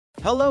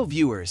Hello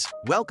viewers,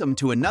 welcome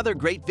to another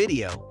great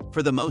video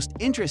for the most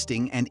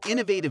interesting and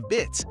innovative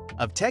bits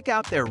of tech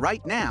out there right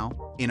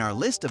now in our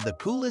list of the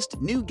coolest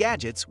new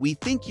gadgets we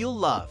think you'll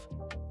love.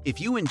 If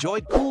you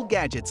enjoyed cool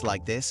gadgets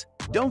like this,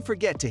 don't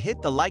forget to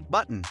hit the like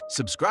button,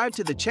 subscribe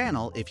to the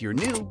channel if you're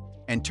new,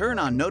 and turn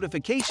on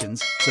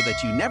notifications so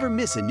that you never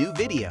miss a new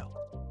video.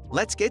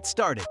 Let's get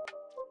started.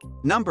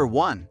 Number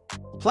 1.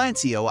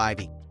 PLANTSIO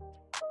Ivy.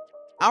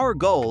 Our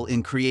goal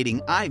in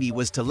creating Ivy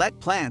was to let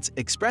plants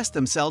express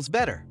themselves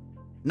better.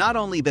 Not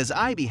only does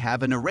Ivy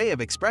have an array of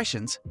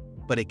expressions,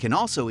 but it can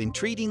also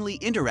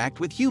intriguingly interact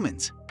with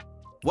humans.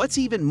 What's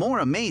even more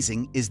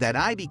amazing is that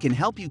Ivy can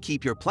help you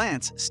keep your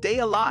plants stay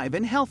alive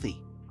and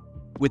healthy.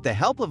 With the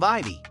help of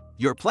Ivy,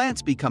 your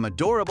plants become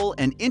adorable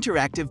and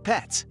interactive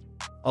pets.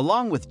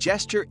 Along with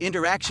gesture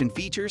interaction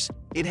features,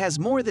 it has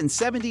more than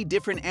 70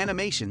 different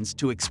animations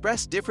to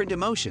express different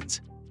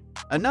emotions.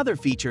 Another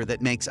feature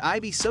that makes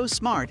Ivy so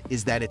smart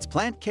is that its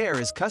plant care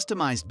is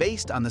customized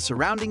based on the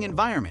surrounding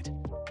environment.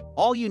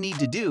 All you need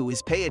to do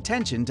is pay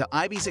attention to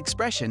Ivy's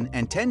expression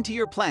and tend to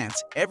your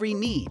plants' every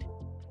need.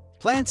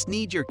 Plants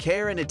need your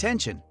care and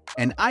attention,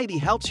 and Ivy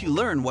helps you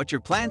learn what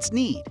your plants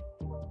need.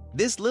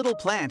 This little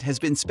plant has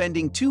been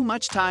spending too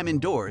much time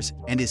indoors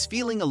and is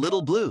feeling a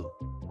little blue.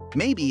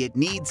 Maybe it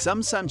needs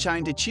some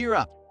sunshine to cheer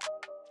up.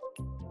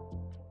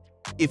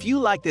 If you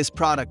like this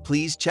product,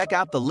 please check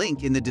out the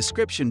link in the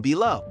description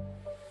below.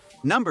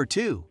 Number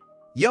 2.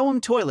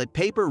 YOHOM Toilet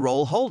Paper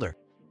Roll Holder.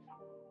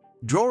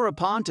 Drawer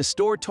upon to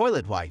store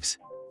toilet wipes,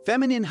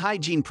 feminine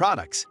hygiene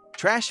products,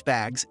 trash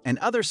bags, and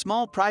other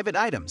small private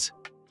items.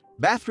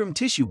 Bathroom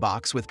tissue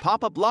box with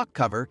pop-up lock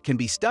cover can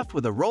be stuffed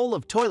with a roll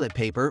of toilet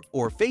paper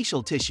or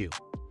facial tissue.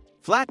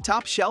 Flat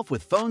top shelf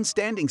with phone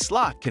standing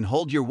slot can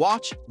hold your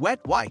watch, wet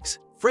wipes,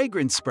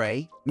 fragrance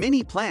spray,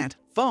 mini plant,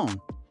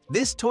 phone.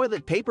 This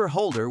toilet paper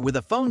holder with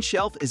a phone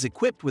shelf is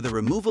equipped with a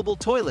removable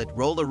toilet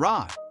roller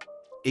rod.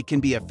 It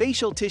can be a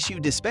facial tissue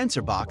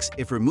dispenser box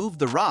if remove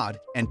the rod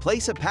and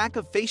place a pack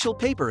of facial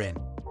paper in.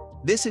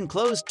 This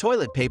enclosed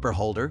toilet paper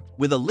holder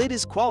with a lid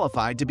is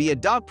qualified to be a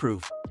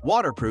dog-proof,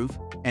 waterproof,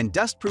 and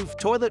dust-proof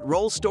toilet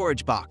roll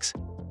storage box.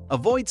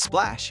 Avoid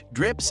splash,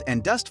 drips,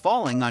 and dust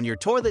falling on your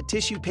toilet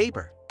tissue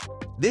paper.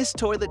 This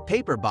toilet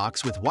paper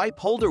box with wipe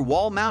holder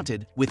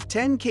wall-mounted with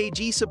 10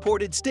 kg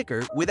supported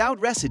sticker without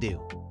residue.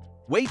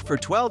 Wait for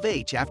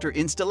 12H after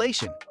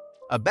installation.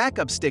 A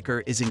backup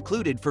sticker is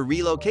included for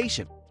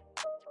relocation.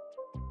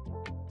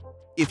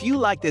 If you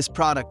like this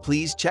product,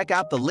 please check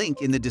out the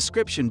link in the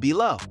description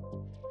below.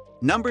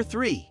 Number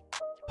 3.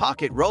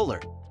 Pocket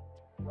Roller.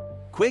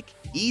 Quick,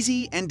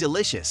 easy, and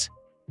delicious.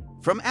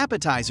 From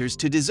appetizers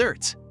to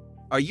desserts.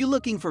 Are you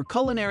looking for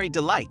culinary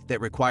delight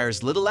that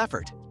requires little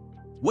effort?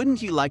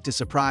 Wouldn't you like to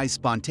surprise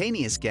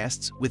spontaneous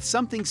guests with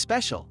something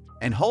special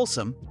and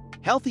wholesome?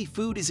 Healthy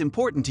food is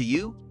important to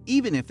you,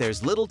 even if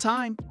there's little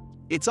time.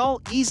 It's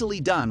all easily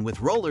done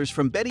with rollers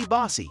from Betty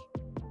Bossy.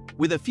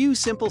 With a few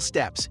simple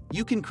steps,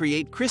 you can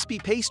create crispy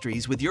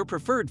pastries with your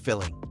preferred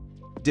filling.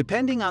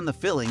 Depending on the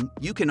filling,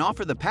 you can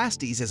offer the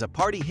pasties as a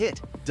party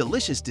hit,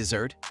 delicious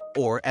dessert,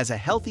 or as a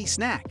healthy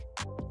snack.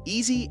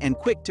 Easy and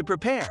quick to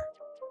prepare.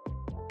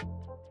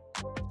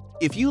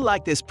 If you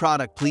like this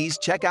product, please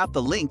check out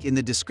the link in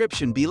the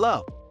description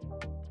below.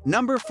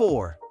 Number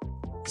 4.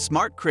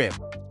 Smart Crib.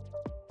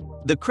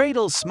 The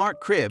Cradle's Smart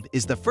Crib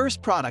is the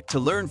first product to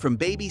learn from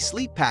baby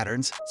sleep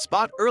patterns,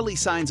 spot early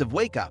signs of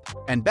wake-up,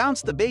 and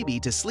bounce the baby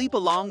to sleep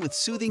along with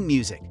soothing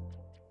music.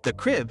 The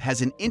crib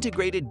has an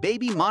integrated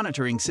baby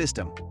monitoring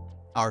system.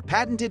 Our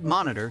patented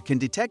monitor can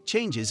detect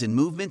changes in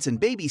movements and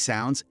baby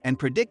sounds and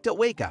predict a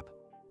wake-up.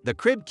 The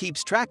crib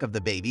keeps track of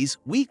the baby's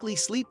weekly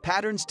sleep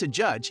patterns to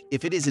judge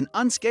if it is an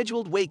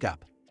unscheduled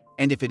wake-up.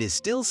 And if it is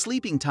still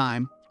sleeping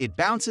time, it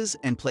bounces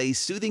and plays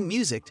soothing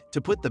music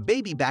to put the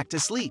baby back to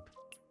sleep.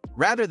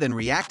 Rather than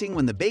reacting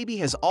when the baby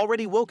has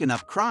already woken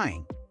up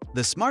crying,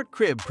 the Smart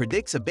Crib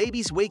predicts a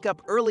baby's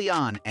wake-up early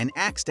on and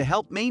acts to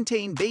help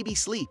maintain baby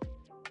sleep.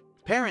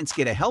 Parents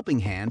get a helping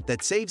hand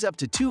that saves up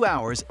to 2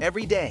 hours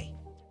every day.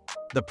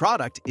 The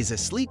product is a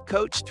sleep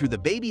coach through the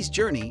baby's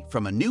journey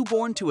from a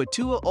newborn to a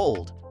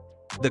 2-year-old.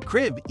 The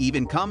crib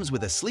even comes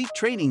with a sleep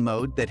training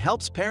mode that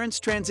helps parents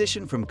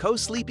transition from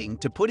co-sleeping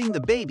to putting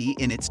the baby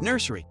in its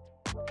nursery.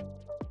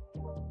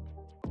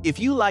 If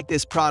you like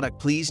this product,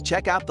 please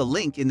check out the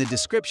link in the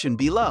description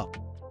below.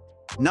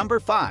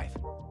 Number 5.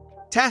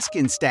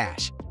 Taskin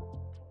Stash.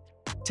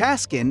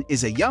 Taskin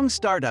is a young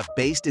startup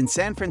based in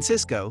San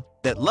Francisco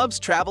that loves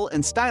travel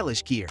and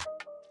stylish gear.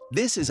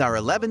 This is our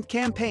 11th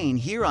campaign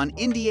here on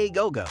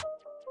Indiegogo.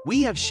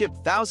 We have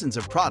shipped thousands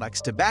of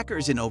products to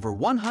backers in over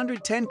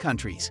 110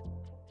 countries.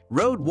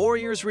 Road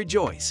warriors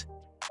rejoice!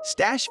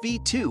 Stash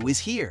V2 is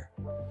here.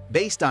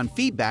 Based on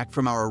feedback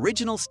from our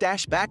original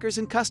Stash backers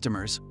and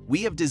customers,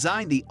 we have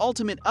designed the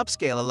ultimate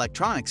upscale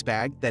electronics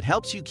bag that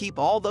helps you keep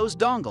all those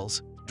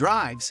dongles,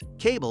 drives,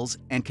 cables,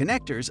 and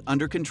connectors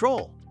under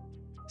control.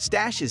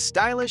 Stash is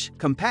stylish,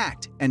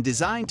 compact, and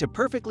designed to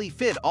perfectly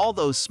fit all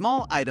those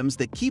small items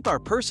that keep our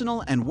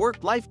personal and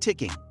work life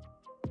ticking.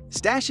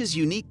 Stash's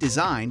unique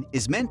design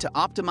is meant to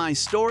optimize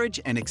storage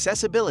and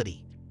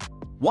accessibility.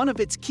 One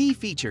of its key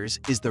features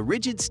is the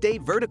rigid stay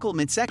vertical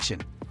midsection.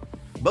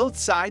 Both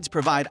sides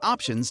provide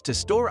options to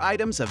store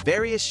items of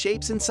various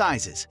shapes and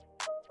sizes.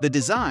 The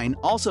design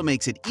also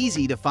makes it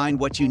easy to find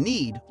what you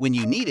need when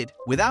you need it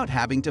without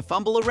having to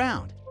fumble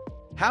around.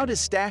 How does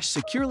Stash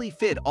securely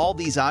fit all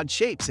these odd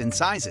shapes and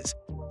sizes?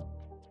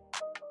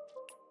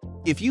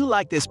 If you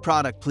like this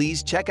product,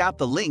 please check out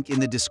the link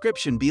in the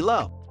description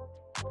below.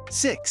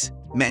 6.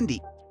 Mendi.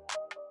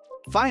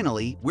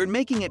 Finally, we're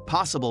making it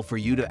possible for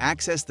you to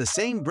access the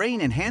same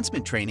brain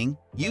enhancement training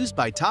used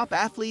by top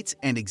athletes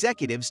and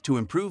executives to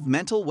improve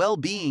mental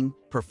well-being,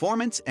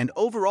 performance, and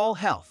overall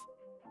health.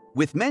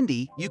 With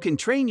Mendi, you can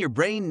train your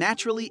brain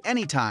naturally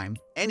anytime,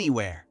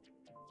 anywhere.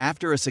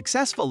 After a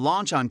successful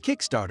launch on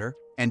Kickstarter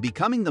and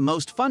becoming the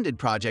most funded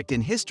project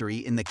in history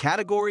in the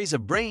categories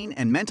of brain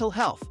and mental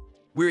health,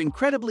 we're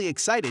incredibly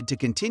excited to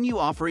continue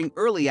offering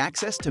early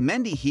access to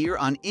Mendi here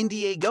on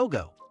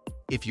Indiegogo.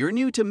 If you're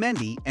new to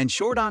Mendi and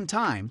short on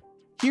time,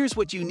 here's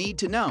what you need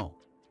to know.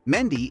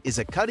 Mendi is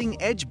a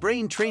cutting-edge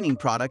brain training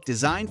product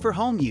designed for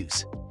home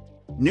use.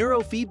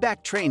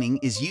 Neurofeedback training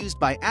is used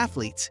by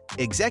athletes,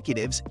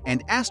 executives,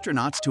 and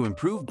astronauts to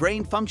improve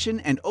brain function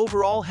and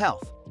overall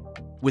health.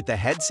 With the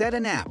headset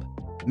and app,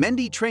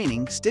 Mendi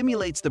training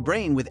stimulates the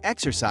brain with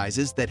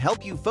exercises that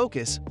help you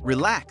focus,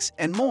 relax,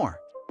 and more.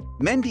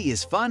 Mendi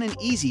is fun and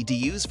easy to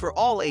use for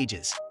all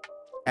ages.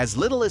 As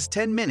little as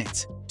 10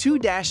 minutes,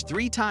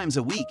 2-3 times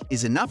a week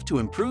is enough to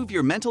improve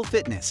your mental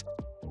fitness.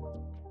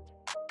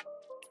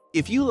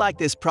 If you like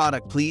this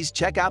product, please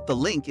check out the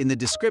link in the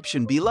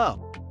description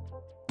below.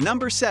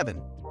 Number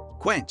 7.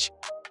 Quench.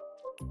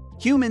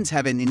 Humans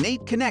have an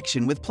innate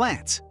connection with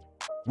plants.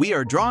 We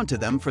are drawn to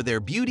them for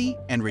their beauty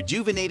and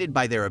rejuvenated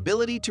by their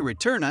ability to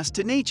return us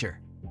to nature.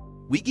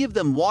 We give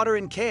them water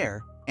and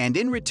care, and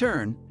in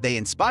return, they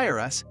inspire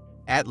us,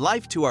 add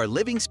life to our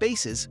living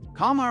spaces,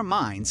 calm our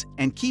minds,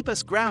 and keep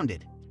us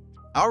grounded.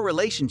 Our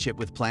relationship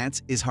with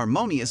plants is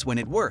harmonious when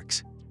it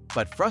works,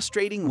 but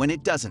frustrating when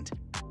it doesn't.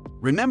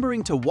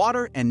 Remembering to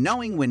water and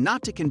knowing when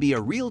not to can be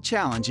a real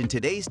challenge in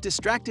today's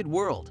distracted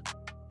world.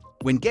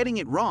 When getting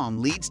it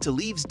wrong leads to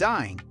leaves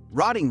dying,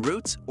 rotting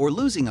roots, or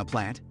losing a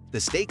plant,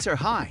 the stakes are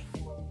high.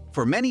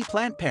 For many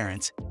plant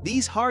parents,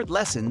 these hard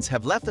lessons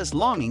have left us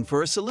longing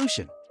for a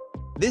solution.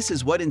 This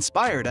is what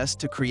inspired us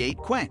to create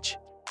Quench.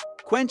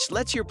 Quench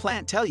lets your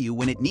plant tell you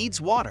when it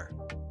needs water.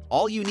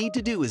 All you need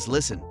to do is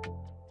listen.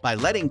 By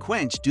letting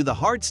Quench do the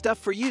hard stuff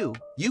for you,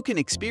 you can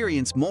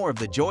experience more of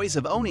the joys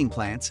of owning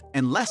plants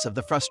and less of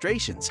the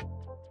frustrations.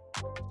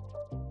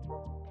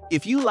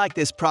 If you like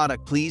this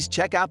product, please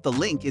check out the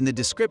link in the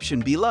description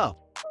below.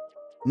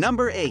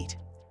 Number 8.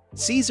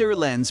 CZUR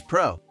LENS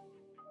Pro.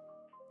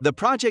 The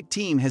project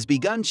team has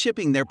begun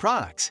shipping their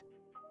products.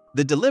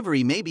 The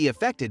delivery may be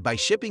affected by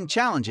shipping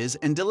challenges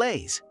and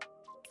delays.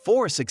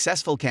 4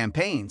 successful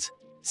campaigns,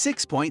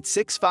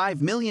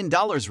 $6.65 million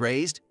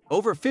raised,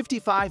 over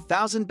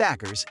 55,000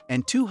 backers,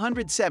 and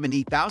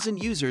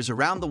 270,000 users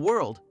around the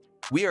world.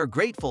 We are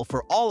grateful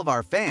for all of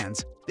our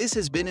fans. This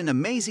has been an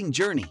amazing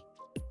journey.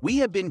 We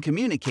have been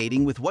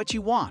communicating with what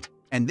you want,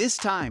 and this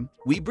time,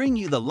 we bring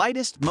you the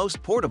lightest,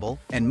 most portable,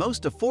 and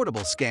most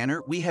affordable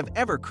scanner we have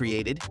ever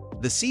created,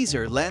 the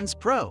CZUR LENS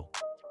Pro.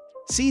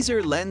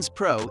 CZUR LENS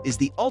Pro is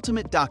the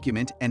ultimate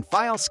document and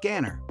file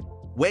scanner.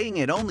 Weighing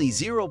at only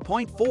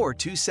 0.427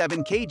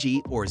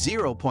 kg or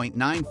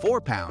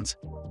 0.94 pounds,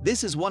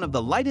 this is one of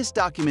the lightest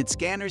document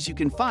scanners you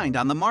can find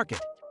on the market.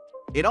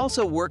 It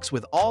also works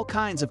with all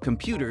kinds of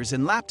computers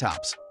and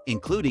laptops,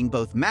 including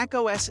both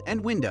macOS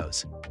and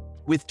Windows.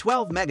 With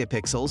 12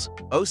 megapixels,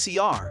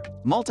 OCR,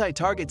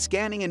 multi-target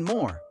scanning, and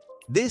more,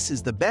 this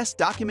is the best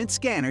document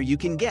scanner you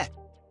can get.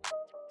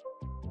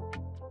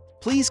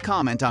 Please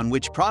comment on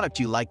which product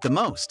you like the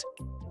most.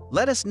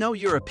 Let us know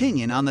your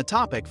opinion on the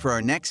topic for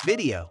our next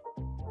video.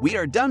 We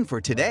are done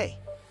for today.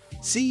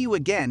 See you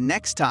again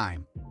next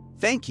time.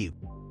 Thank you.